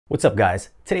What's up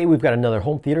guys? Today we've got another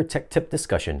home theater tech tip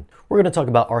discussion. We're going to talk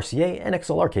about RCA and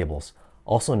XLR cables,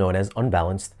 also known as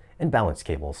unbalanced and balanced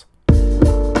cables.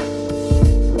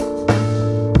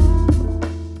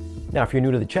 Now if you're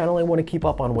new to the channel and want to keep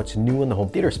up on what's new in the home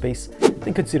theater space,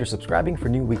 then consider subscribing for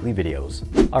new weekly videos.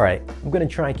 Alright, I'm going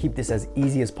to try and keep this as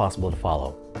easy as possible to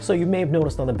follow. So you may have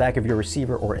noticed on the back of your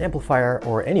receiver or amplifier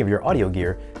or any of your audio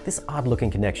gear this odd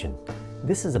looking connection.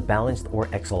 This is a balanced or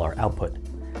XLR output.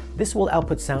 This will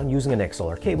output sound using an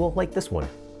XLR cable like this one.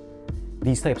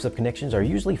 These types of connections are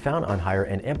usually found on higher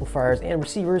end amplifiers and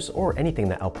receivers or anything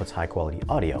that outputs high quality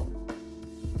audio.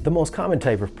 The most common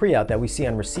type of pre-out that we see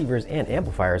on receivers and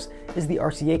amplifiers is the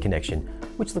RCA connection,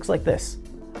 which looks like this.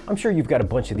 I'm sure you've got a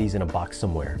bunch of these in a box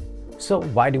somewhere. So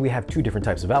why do we have two different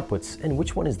types of outputs and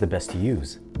which one is the best to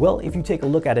use? Well, if you take a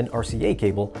look at an RCA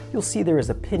cable, you'll see there is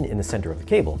a pin in the center of the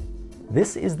cable.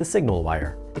 This is the signal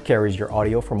wire. It carries your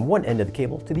audio from one end of the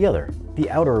cable to the other. The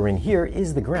outer ring here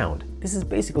is the ground. This is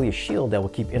basically a shield that will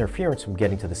keep interference from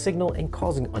getting to the signal and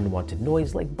causing unwanted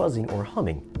noise like buzzing or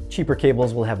humming. Cheaper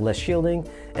cables will have less shielding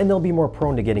and they'll be more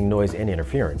prone to getting noise and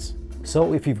interference.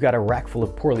 So if you've got a rack full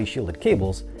of poorly shielded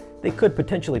cables, they could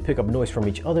potentially pick up noise from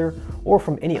each other or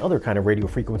from any other kind of radio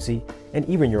frequency and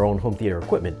even your own home theater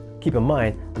equipment. Keep in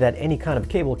mind that any kind of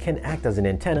cable can act as an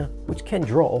antenna, which can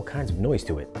draw all kinds of noise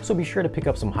to it. So be sure to pick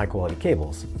up some high quality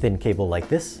cables. Thin cable like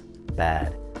this,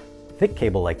 bad. Thick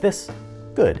cable like this,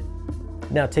 good.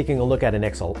 Now taking a look at an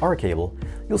XLR cable,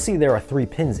 you'll see there are 3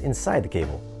 pins inside the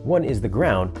cable. One is the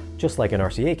ground, just like an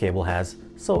RCA cable has,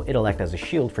 so it'll act as a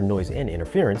shield for noise and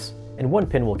interference, and one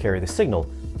pin will carry the signal,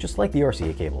 just like the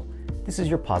RCA cable. This is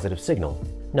your positive signal.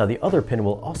 Now the other pin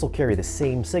will also carry the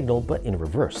same signal but in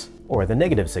reverse, or the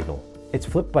negative signal. It's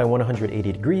flipped by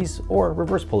 180 degrees or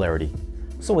reverse polarity.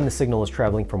 So when the signal is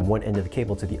traveling from one end of the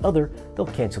cable to the other, they'll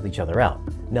cancel each other out.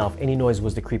 Now if any noise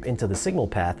was to creep into the signal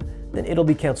path, then it'll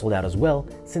be canceled out as well,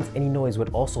 since any noise would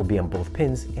also be on both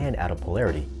pins and out of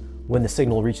polarity. When the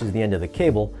signal reaches the end of the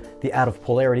cable, the out of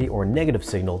polarity or negative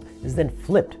signal is then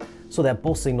flipped so that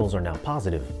both signals are now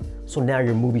positive. So now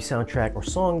your movie soundtrack or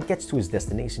song gets to its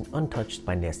destination untouched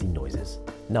by nasty noises.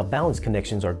 Now balanced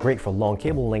connections are great for long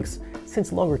cable lengths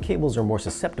since longer cables are more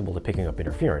susceptible to picking up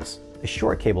interference. A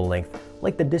short cable length,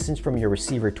 like the distance from your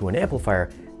receiver to an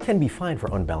amplifier, can be fine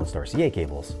for unbalanced RCA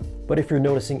cables. But if you're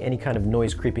noticing any kind of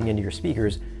noise creeping into your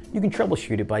speakers, you can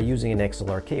troubleshoot it by using an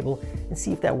XLR cable and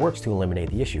see if that works to eliminate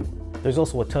the issue. There's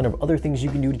also a ton of other things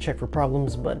you can do to check for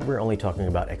problems, but we're only talking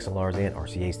about XLRs and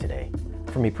RCAs today.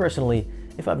 For me personally,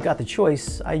 if I've got the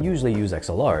choice, I usually use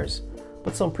XLRs,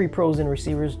 but some pre-pros and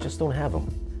receivers just don't have them.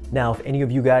 Now, if any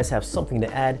of you guys have something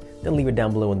to add, then leave it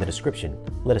down below in the description.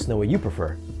 Let us know what you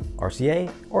prefer,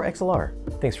 RCA or XLR.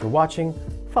 Thanks for watching,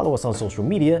 follow us on social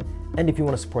media, and if you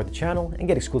want to support the channel and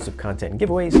get exclusive content and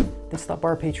giveaways, then stop by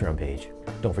our Patreon page.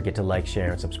 Don't forget to like,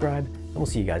 share, and subscribe, and we'll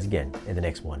see you guys again in the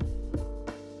next one.